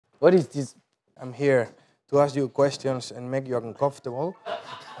What is this? I'm here to ask you questions and make you uncomfortable.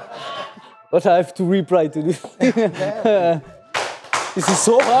 But I have to reply to this. This is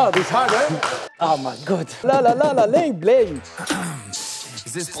so hard. It's hard, eh? Oh my God. La la la la, blame.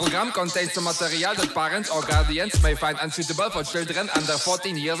 This program contains some material that parents or guardians may find unsuitable for children under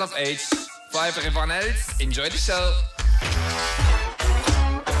 14 years of age. For everyone else, enjoy the show.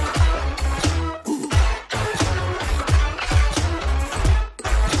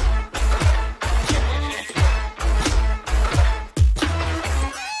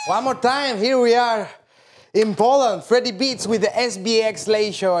 One more time, here we are in Poland, Fredy Beats with the SBX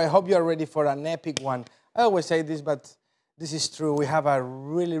Late Show. I hope you're ready for an epic one. I always say this, but this is true. We have a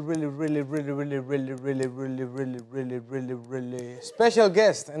really special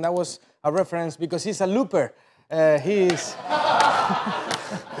guest, and that was a reference because he's a looper.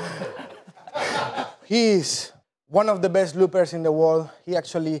 He's one of the best loopers in the world. He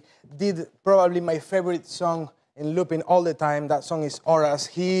actually did probably my favorite song in looping all the time. That song is Auras.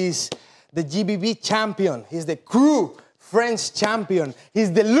 He's the GBB champion. He's the crew French champion.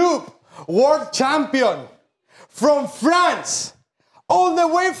 He's the loop world champion from France, all the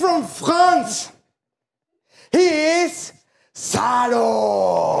way from France. He is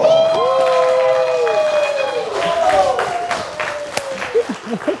Saro.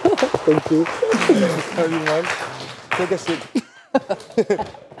 Thank you. Take a seat.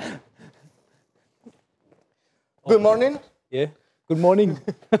 Good morning. Yeah. Good morning.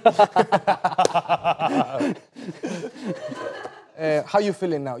 How you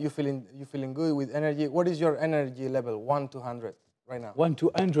feeling now? You feeling good with energy? What is your energy level? 1 to 100 right now. 1 to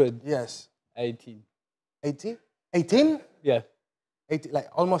 100. Yes. 18. 80? 18? Yeah. 80, like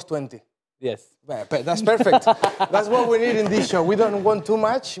almost 20. Yes. That's perfect. That's what we need in this show. We don't want too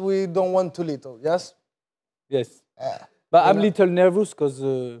much. We don't want too little. Yes. Yes. But I'm a little nervous because.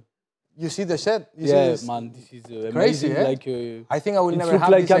 You see the set? Man, this is crazy, amazing. eh? Like, I think I will never have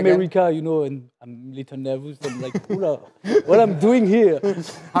like this America, again. you know, and I'm a little nervous. I'm like, what I'm doing here?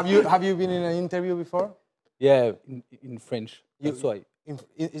 Have you been in an interview before? Yeah, in French. That's why.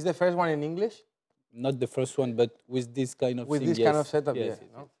 Is the first one in English? Not the first one, but with this kind of with thing, this yes. kind of setup, yes, yeah.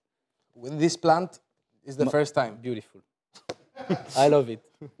 No? With this plant, is the first time. Beautiful. I love it.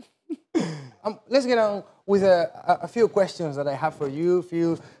 Let's get on with a few questions that I have for you, a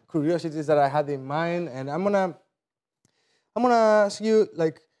few curiosities that I had in mind, and I'm gonna ask you,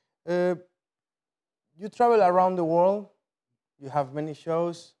 like, you travel around the world, you have many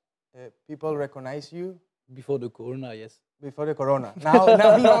shows, people recognize you. Before the corona, yes. Before the corona. Now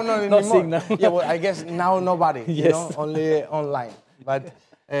no, not anymore. Now. Yeah, well, I guess now nobody, yes. You know, only online. But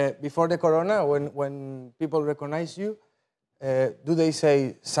before the corona, when people recognize you, do they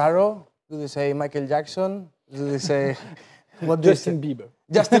say Saro? Do they say Michael Jackson? Do they say what? Justin Bieber.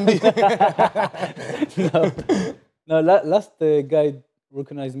 Justin Bieber. No, last guy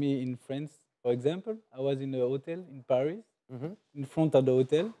recognized me in France, for example. I was in a hotel in Paris, in front of the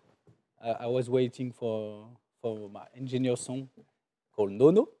hotel. I was waiting for my engineer song called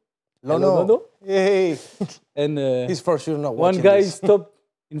Nono. Nono. Hey. And he's for sure not one watching guy this. stopped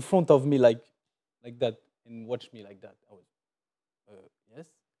in front of me like that and watched me like that. I was, yes,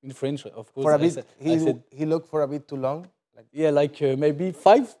 in French, of course. For a bit, he looked for a bit too long. Like, yeah, like maybe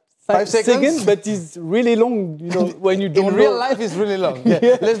five seconds, but it's really long. You know, when you don't. In real life, it's really long. Yeah.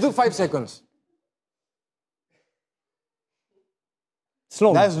 Yeah. Let's do 5 seconds. It's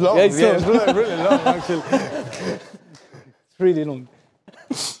long. That's long. Yeah, it's really long, actually. It's really long.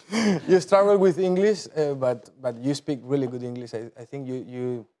 You struggle with English, but you speak really good English. I think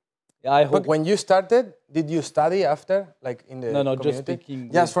you. Yeah, I hope. But when you started, did you study after, like in the No, community? just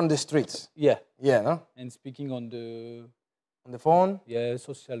speaking. Just from the streets. Yeah. Yeah, no. And speaking on the phone. Yeah,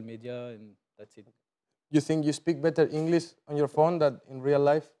 social media, and that's it. You think you speak better English on your phone than in real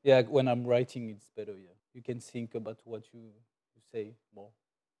life? Yeah, when I'm writing, it's better. Yeah, you can think about what you say more.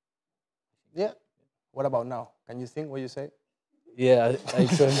 Yeah. What about now? Can you think what you say? Yeah, I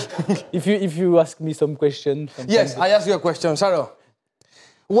try. If you ask me some question. Yes, I ask you a question, Saro.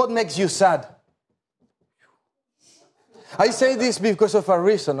 What makes you sad? I say this because of a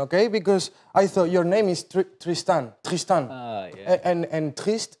reason, okay? Because I thought your name is Tristan. Ah, yeah. And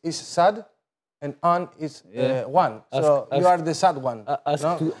trist is sad, and an is one. So you are the sad one.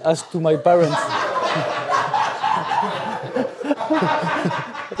 Ask to my parents.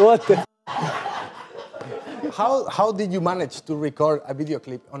 What? How did you manage to record a video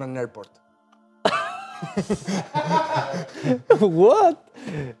clip on an airport? What?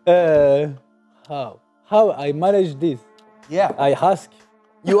 How I manage this? Yeah. I ask.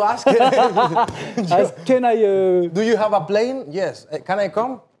 You ask? Can I... Do you have a plane? Yes. Can I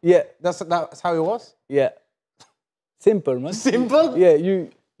come? Yeah. That's how it was? Yeah. Simple, man. Simple? Yeah, you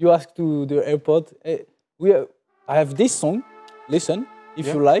ask to the airport, hey, I have this song, listen, if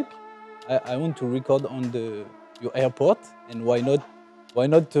you like, I want to record on your airport, and why not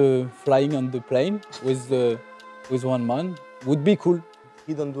flying on the plane with one man, would be cool.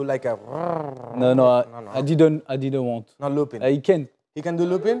 He don't do like a... No, I didn't want. Not looping? He can. He can do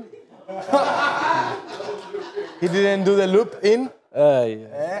looping? He didn't do the loop in?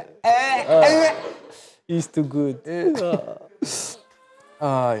 Yeah. He's too good.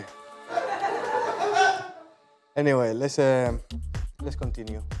 Anyway, let's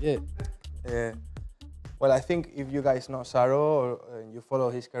continue. Yeah. Well, I think if you guys know Saro or you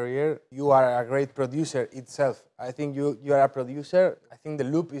follow his career, you are a great producer itself. I think you are a producer. I think the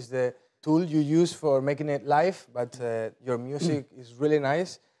loop is the tool you use for making it live, but your music is really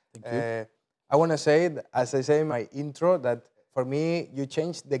nice. Thank you. I want to say, as I say in my intro, that for me, you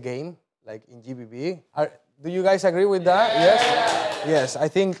changed the game, like in GBB. Do you guys agree with that? Yes? Yes, I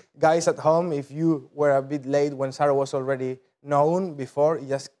think, guys at home, if you were a bit late when Saro was already known before, he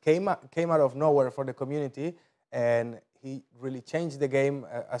just came out of nowhere for the community, and he really changed the game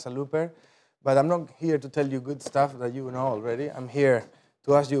as a looper. But I'm not here to tell you good stuff that you know already. I'm here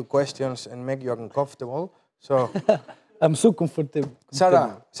to ask you questions and make you uncomfortable. So... I'm so comfortable.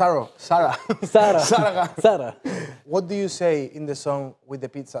 Sara. What do you say in the song with the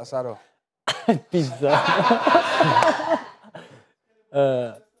pizza, Saro? Pizza.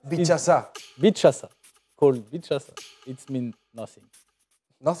 Bichasa. Bichasa. Called bichasa. It means nothing.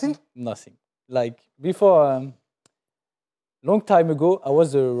 Nothing? Nothing. Like before, long time ago, I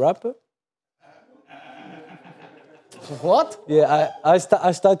was a rapper. What? Yeah, I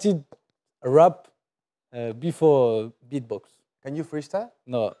started a rap before beatbox. Can you freestyle?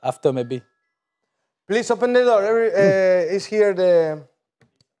 No, after maybe. Please open the door. Is here the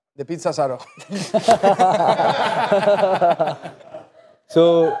pizza Saro.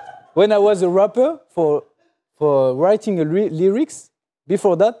 So when I was a rapper for writing lyrics,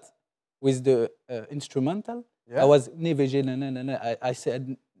 before that, with the instrumental, I was I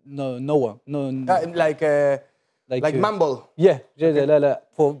said no one. Like mumble. Yeah, okay.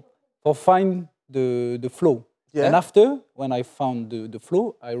 For find the flow. Yeah. And after, when I found the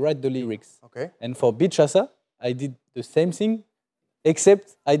flow, I write the lyrics. Okay. And for Bichasa, I did the same thing,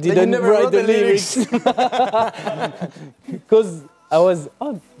 except I didn't write the lyrics. Because I was,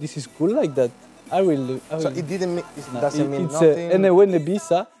 this is cool like that. So it doesn't mean nothing? And when a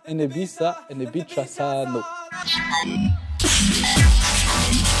bisa, and a Bichasa, no.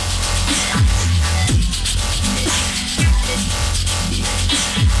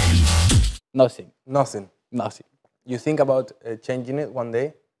 Nothing. Nothing. You think about changing it one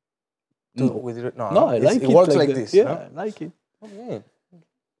day? No, I like it. It works like this. Yeah, no? I like it. Okay.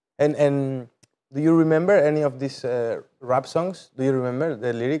 And do you remember any of these rap songs? Do you remember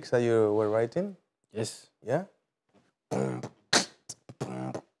the lyrics that you were writing? Yes. Yeah?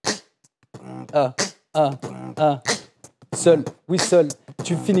 Seul, oui seul,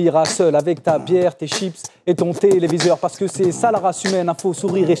 tu finiras seul avec ta bière, tes chips et ton téléviseur. Parce que c'est ça la race humaine, un faux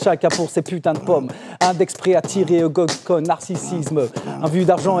sourire et chacun pour ses putains de pommes. Index prêt à tirer au gog-con, narcissisme. Un vue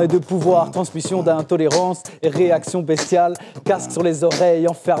d'argent et de pouvoir, transmission d'intolérance et réaction bestiale. Casque sur les oreilles,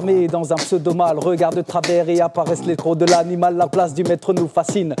 enfermé dans un pseudo-mal. Regarde de travers et apparaissent les crocs de l'animal. La place du maître nous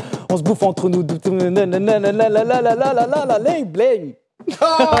fascine. On se bouffe entre nous. Blame.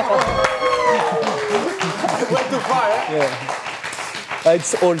 Went too far, eh? Yeah.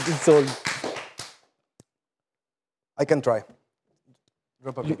 It's old. I can try.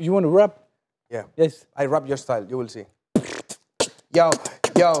 You want to rap? Yeah. Yes. I rap your style, you will see. Yo.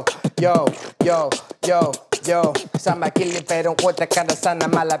 Sama kili pero wota kada sana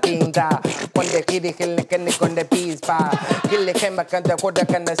mala pinda. Konde kiri kili kende konde pispa. Kili kema kanda koda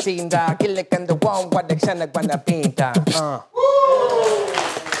kanda sinda. Kili kanda wan wada shana kwana pinta.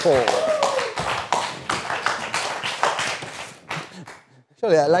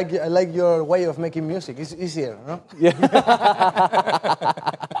 Actually, I like your way of making music. It's easier, no? Yeah.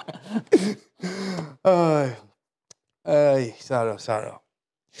 Saro.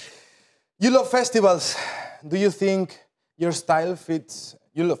 You love festivals. Do you think your style fits?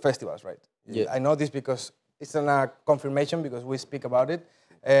 You love festivals, right? Yeah. I know this because it's a confirmation because we speak about it.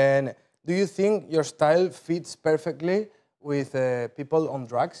 And do you think your style fits perfectly with people on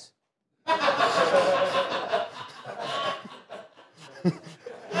drugs?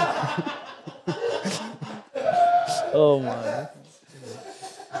 Oh my.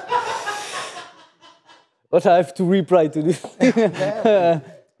 What I have to reply to this?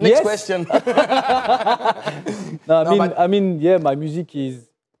 Next question. No, I mean, yeah, my music is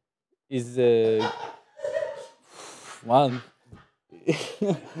is man.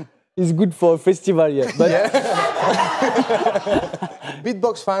 It's good for a festival, yeah. But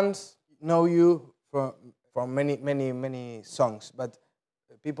Beatbox fans know you from many songs, but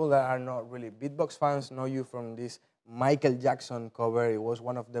people that are not really beatbox fans know you from this Michael Jackson cover. It was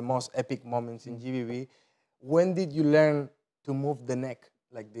one of the most epic moments in GBB. When did you learn to move the neck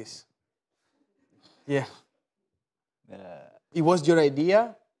like this? Yeah. It was your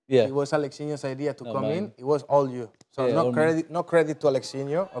idea? Yeah. It was Alexinho's idea to come mine. in? It was all you. So Yeah, no credit to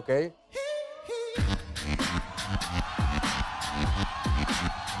Alexinho, okay?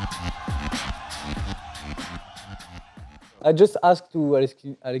 I just asked to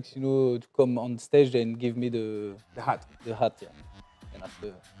Alexinho to come on stage and give me the hat. The hat, yeah.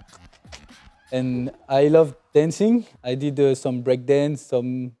 And I love dancing. I did some breakdance,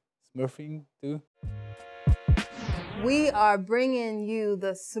 some smurfing too. We are bringing you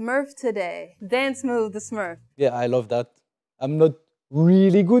the Smurf today. Dance move, the Smurf. Yeah, I love that. I'm not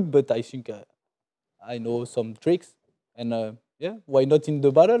really good, but I think I know some tricks. And yeah, why not in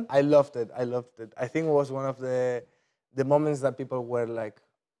the battle? I loved it. I loved it. I think it was one of the moments that people were like,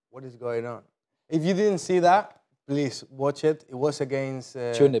 what is going on? If you didn't see that, please watch it. It was against...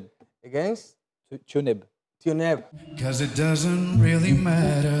 Tioneb. Against? Tioneb. Tioneb. Because it doesn't really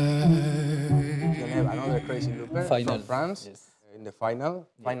matter. Tioneb, another crazy looper from France. Yes. In the final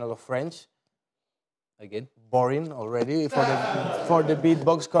of French. Again. Boring already for the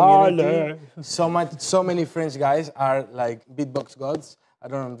beatbox community. So many French guys are like beatbox gods. I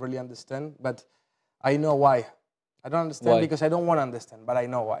don't really understand, but I know why. I don't understand because I don't want to understand, but I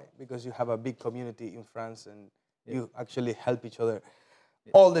know why. Because you have a big community in France and you actually help each other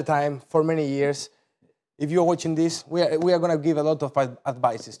all the time for many years. If you're watching this, we are going to give a lot of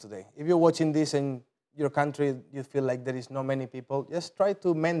advices today. If you're watching this in your country, you feel like there is not many people, just try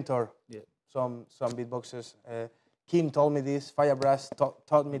to mentor some beatboxers. Kim told me this, Firebrass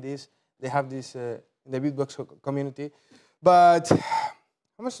taught me this. They have this in the beatbox community. But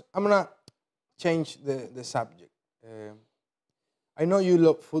I'm going to change the subject. I know you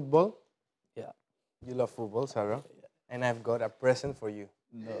love football. Yeah. You love football, Saro. Yeah. And I've got a present for you.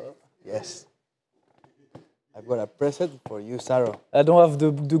 No. Yes. I've got a present for you, Saro. I don't have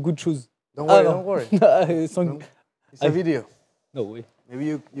the good shoes. Don't worry, don't worry. It's a video. No way. Maybe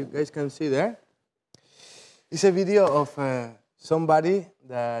you guys can see there. It's a video of somebody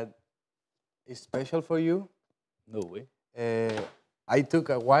that is special for you. No way. I took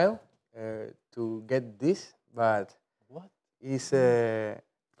a while to get this, but what? He's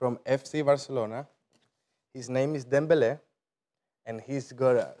from FC Barcelona. His name is Dembélé, and he's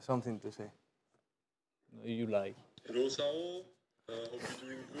got something to say. No, you lie. Hello, Saro. Hope you're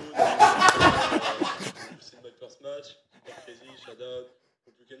doing good. You've seen my first match. Super crazy. Shout out.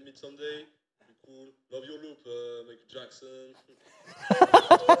 Hope we can meet someday. Be cool. Love your loop, Michael Jackson.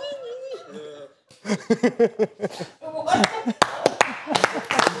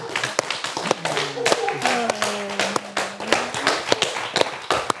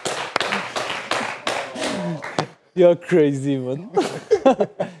 You're crazy, man.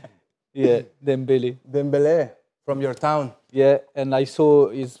 Yeah, Dembélé. Dembélé, from your town. Yeah, and I saw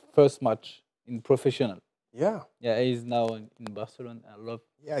his first match in professional. Yeah. Yeah, he's now in Barcelona.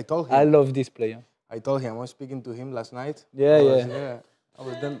 Yeah, I told him. I love this player. I told him. I was speaking to him last night. Yeah.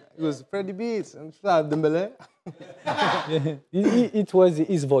 It was Fredy Beats and Saro, Dembélé. Yeah. It was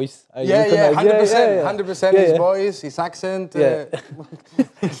his voice. 100%. His voice, his accent. Yeah.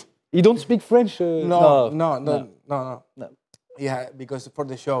 You don't speak French? No. Yeah, because for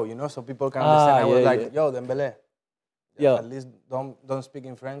the show, so people can understand. I was like, yo, Dembélé. Yeah. At least don't speak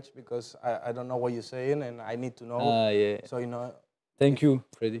in French because I don't know what you're saying and I need to know. So Thank you,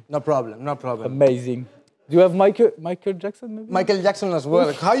 Fredy. No problem. Amazing. Do you have Michael Jackson maybe? Michael Jackson as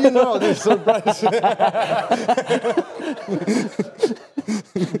well. How you know this surprise?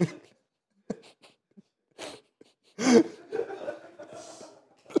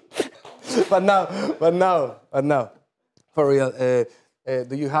 But now, for real,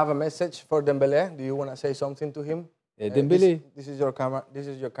 do you have a message for Dembélé? Do you want to say something to him? Dembélé. This is your camera. This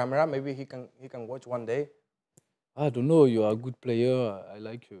is your camera. Maybe he can watch one day. I don't know. You are a good player. I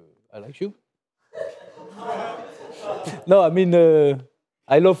like you. No, I mean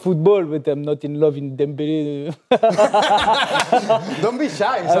I love football, but I'm not in love in Dembélé. Don't be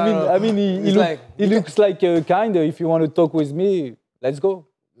shy. I mean, he looks like kind. If you want to talk with me, let's go.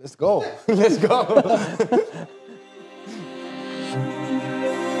 Let's go. Let's go.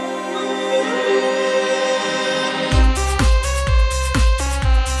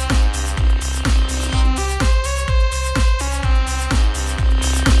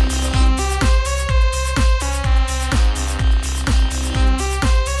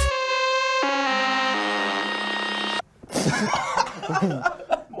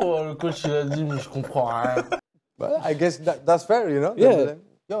 coach il a dit, mais je comprends rien. Well, I guess that's fair, you know? Yeah. Dembele.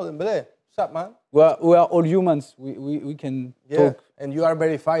 Yo, Dembele, what's up, man? We are all humans. We can talk. And you are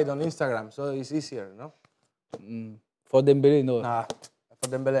verified on Instagram, so it's easier, no? For Dembele, no. Nah, for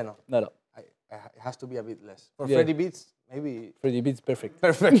Dembele, no. No. It has to be a bit less. For Yeah. Fredy Beats, maybe... Fredy Beats, perfect.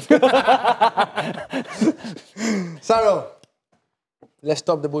 Perfect. Saro, let's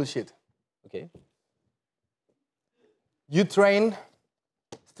stop the bullshit. Okay. You train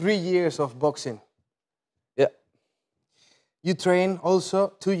 3 years of boxing. Yeah. You train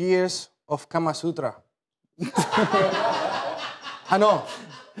also 2 years of Kama Sutra. No.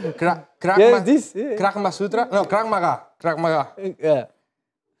 Krav Sutra? No, Krav Maga. Krav Maga. Yeah.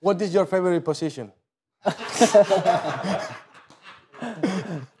 What is your favorite position?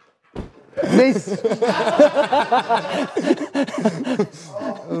 This.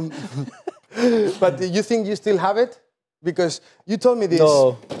 But you think you still have it? Because you told me this.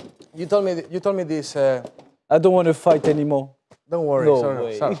 No. You told me this. I don't want to fight anymore. Don't worry, No sorry,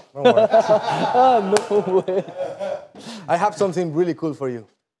 way. sorry, don't worry. No way. I have something really cool for you.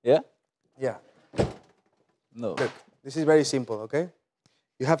 Yeah? Yeah. No. Look, this is very simple, okay?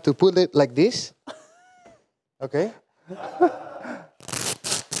 You have to put it like this. Okay?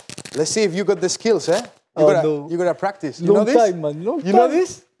 Let's see if you got the skills, eh? No. You gotta practice. You Long know this? time, man. Long You know time.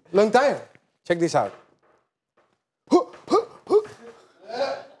 this? Long time. Check this out.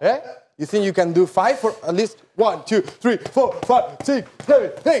 Eh? You think you can do 5 or at least 1, 2, 3, 4, 5, 6,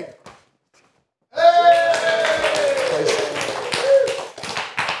 7, 8?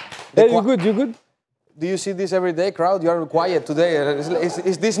 Hey, you good? You good? Do you see this every day, crowd? You are quiet today.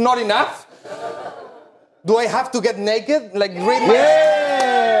 Is this not enough? Do I have to get naked? Like read my...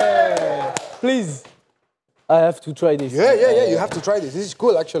 Yeah! Please. I have to try this. Yeah. You have to try this. This is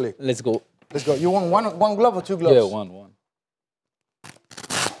cool, actually. Let's go. Let's go. You want one glove or 2 gloves? Yeah, one.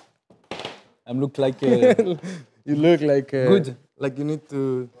 I look like... You look like... Good. Like you need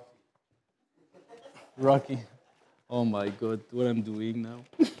to... Rocky. Oh my God, what I'm doing now.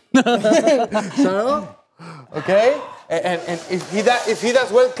 So, okay? And if he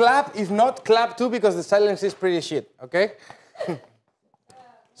does well, clap. If not, clap too, because the silence is pretty shit, okay?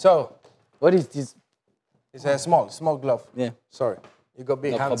 So... What is this? It's a small glove. Yeah. Sorry. You got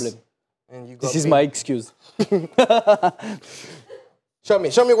big No hands. problem. And you got This is big... my excuse. Show me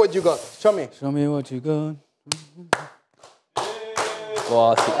what you got. Show me. Show me what you got.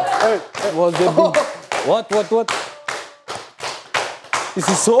 What? Hey. Was the big... What? This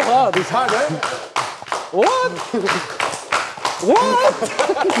is so hard. It's hard, eh? What? What?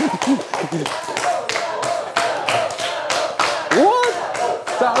 What?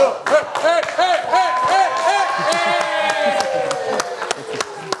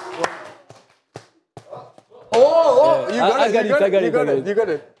 Oh, you got I it. got You got it. You got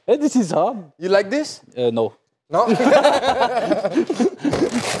it. Hey, this is hard. You like this? No. No?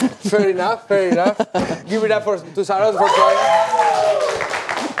 Fair enough. Give it up to Saro for trying.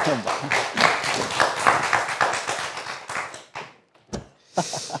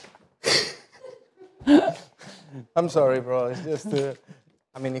 I'm sorry, bro. It's just...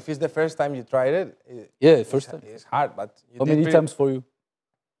 I mean, if it's the first time you tried it... Yeah, first time. It's hard, but... How many times for you?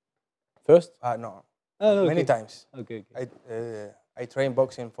 First? No. Oh, okay. Many times. Okay. I trained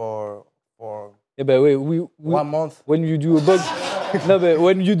boxing for Yeah, but wait, 1 month. When you do a box, no, but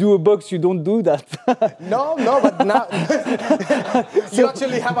when you do a box, you don't do that. No, but now you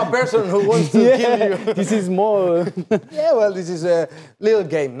actually have a person who wants to kill you. This is more. Yeah, well, this is a little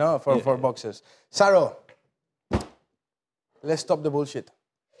game, no, for boxers. Saro, let's stop the bullshit.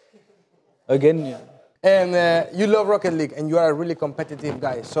 Again, yeah. And you love Rocket League, and you are a really competitive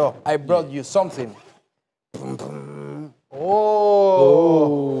guy. So I brought you something. Oh.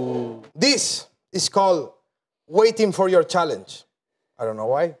 This is called Waiting for Your Challenge. I don't know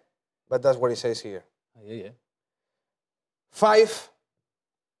why, but that's what it says here. Yeah. 5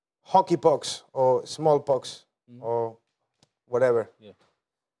 hockey pucks or smallpox or whatever. Yeah.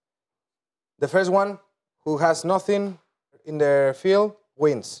 The first one who has nothing in their field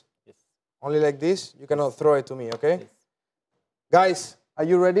wins. Yes. Only like this. You cannot throw it to me, okay? Yes. Guys, are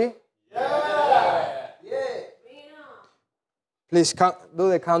you ready? Please do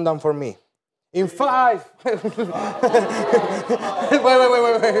the countdown for me. In 5. wait.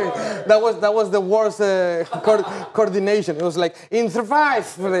 That was the worst coordination. It was like in 5.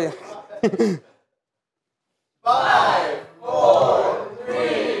 5, 4, 3,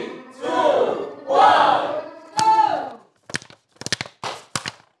 2, 1.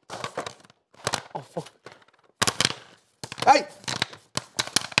 Oh fuck! Hey!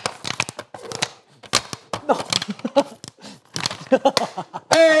 No.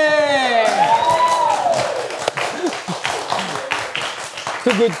 Hey!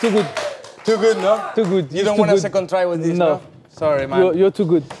 Too good, too good. Too good, no? Too good. You don't want a second try with this, No. no? Sorry, man. You're too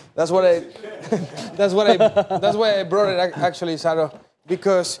good. That's what I. that's why I brought it actually, Saro.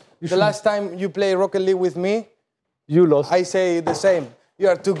 Because the last time you played Rocket League with me, you lost. I say the same. You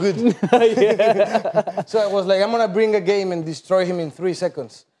are too good. So I was like, I'm gonna bring a game and destroy him in 3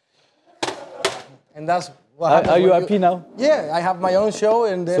 seconds. And that's what happened. Are you happy now? Yeah, I have my own show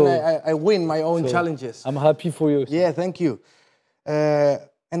and then So- I win my own challenges. I'm happy for you. Yeah, thank you.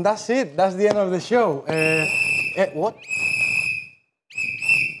 And that's it. That's the end of the show. What?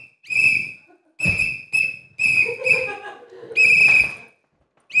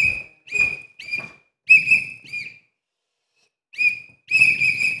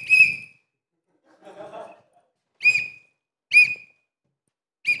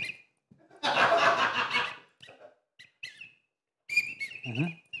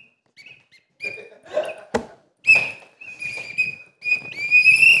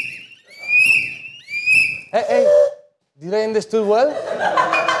 Hey, did I understood well?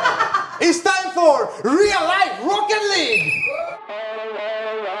 It's time for Real Life Rocket League!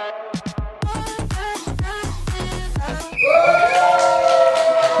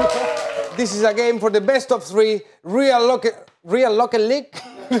 This is a game for the best of 3 Real Rocket League.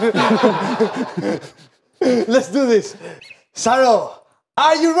 Let's do this. Saro,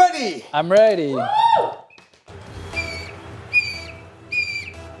 are you ready? I'm ready.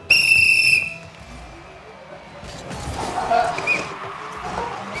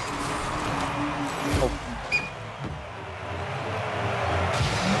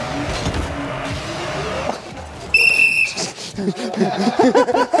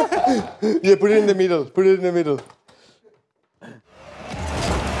 Yeah, put it in the middle. Put it in the middle.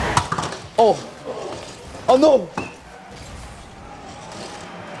 Oh. Oh no.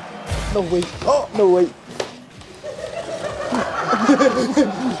 No way. Oh, No way.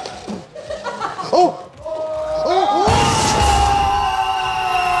 oh.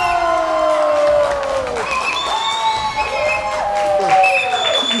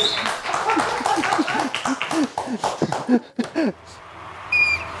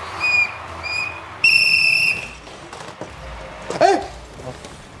 Hey!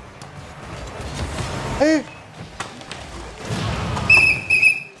 Hey!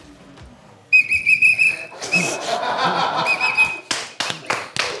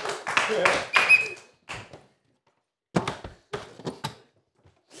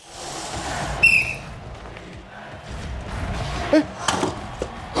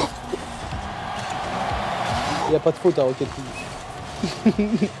 Il n'y a pas de faute à Rocket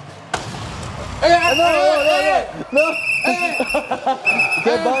League. No!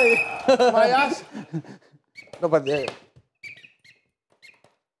 Goodbye! My ass! No, but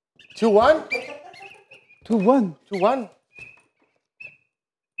 2-1? 2-1. 2-1?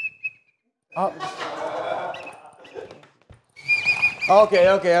 Oh. Okay.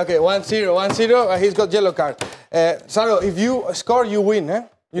 1-0, 1-0. He's got yellow card. Saro, if you score, you win, eh?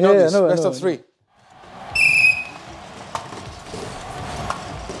 You know this, best of 3.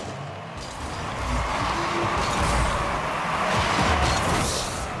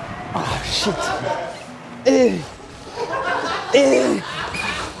 Shit. Hey. Hey.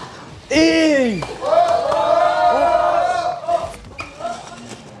 Hey.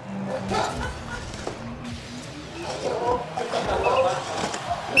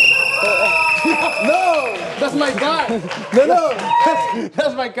 No! That's my card! No.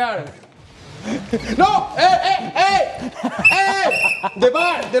 That's my card! No! Hey! The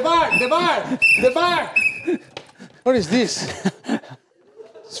bar! What is this?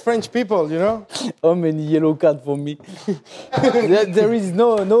 It's French people, you know? How many yellow cards for me? there is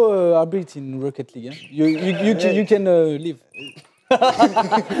no arbit in Rocket League. Eh? You can leave.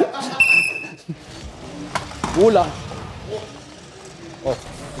 Hola. Oh,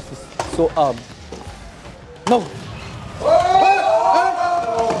 this is so hard. No.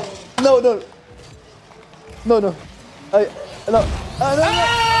 No. No. No.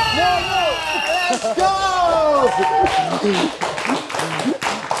 Let's go!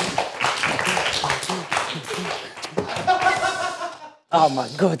 Oh my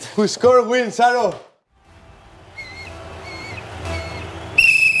God. Who scored wins, Saro?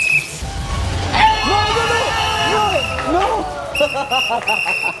 No.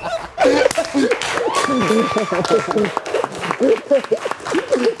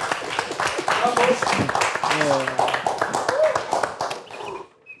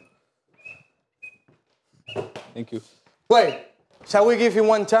 Thank you. Wait, shall we give him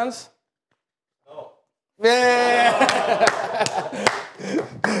one chance? Yeah.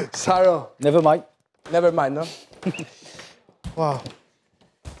 Saro. Never mind. Never mind, no? Wow.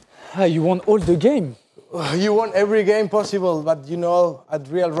 Ah, you won all the game. You won every game possible, but you know, at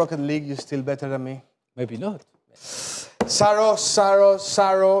Real Rocket League, you're still better than me. Maybe not. Saro.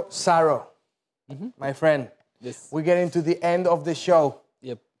 My friend. Yes. We're getting to the end of the show.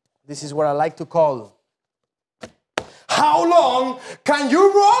 Yep. This is what I like to call. How long can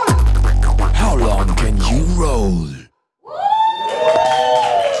you roll? How long can you roll?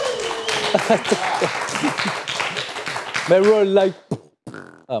 My roll like.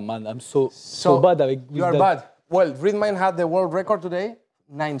 Oh man, I'm so bad with You are that. bad. Well, Rythmind had the world record today,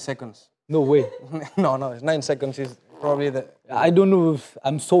 9 seconds. No way. No, it's 9 seconds is probably the... I don't know if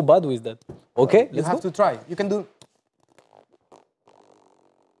I'm so bad with that. Okay, You let's have go. to try. You can do...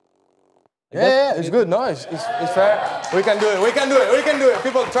 Yeah, it's good. No, it's fair. We can do it.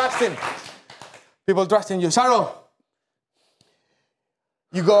 People trust him. People trust in you. Saro,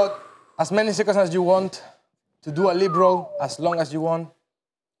 you got as many seconds as you want to do a lip roll, as long as you want.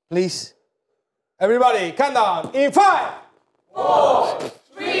 Please. Everybody, count down in 5, 4,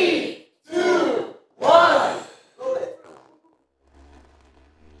 3, 2, 1.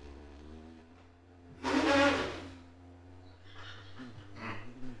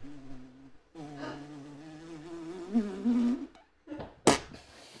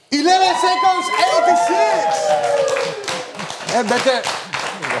 Seconds 86. Yeah,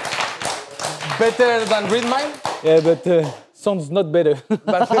 better than Rythmind. Yeah, but sounds not better.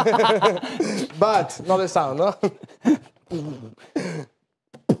 But not the sound, no?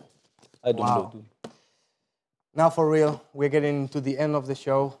 I don't know. Dude. Now for real, we're getting to the end of the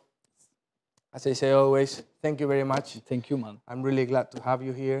show. As I say always, thank you very much. Thank you, man. I'm really glad to have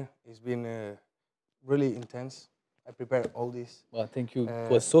you here. It's been really intense. I prepared all this. Well, thank you.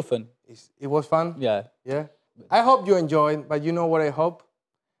 It was so fun. It was fun? Yeah. Yeah? I hope you enjoyed, but you know what I hope?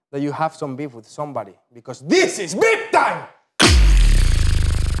 That you have some beef with somebody, because this is beef time!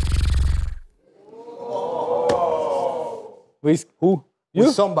 With who? You?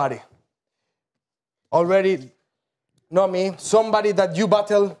 With somebody. Already, not me, somebody that you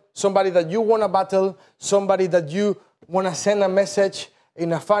battle, somebody that you want to battle, somebody that you want to send a message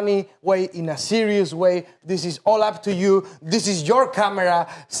in a funny way, in a serious way. This is all up to you. This is your camera.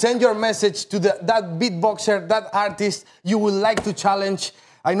 Send your message to that beatboxer, that artist you would like to challenge.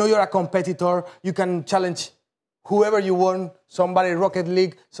 I know you're a competitor. You can challenge whoever you want. Somebody Rocket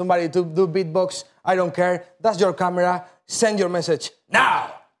League, somebody to do beatbox. I don't care. That's your camera. Send your message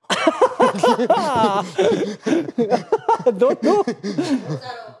now. I don't know.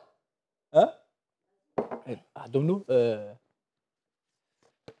 Huh? I don't know.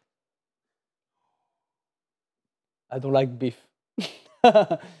 I don't like beef.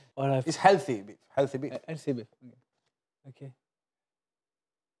 It's healthy beef. Healthy beef. Healthy beef. Okay.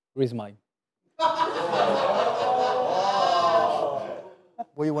 Rythmind.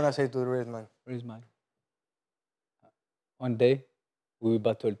 What do you want to say to the Rythmind? Rythmind. One day, we will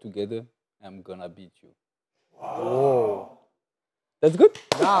battle together. I'm gonna beat you. Whoa. That's good?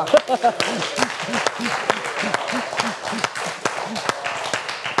 Yeah.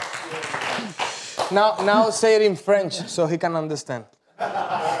 Now say it in French so he can understand.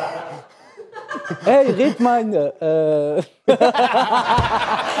 Hey, Rythmind.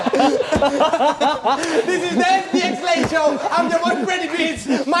 This is the SBX Late Show. I'm the one Fredy Beats.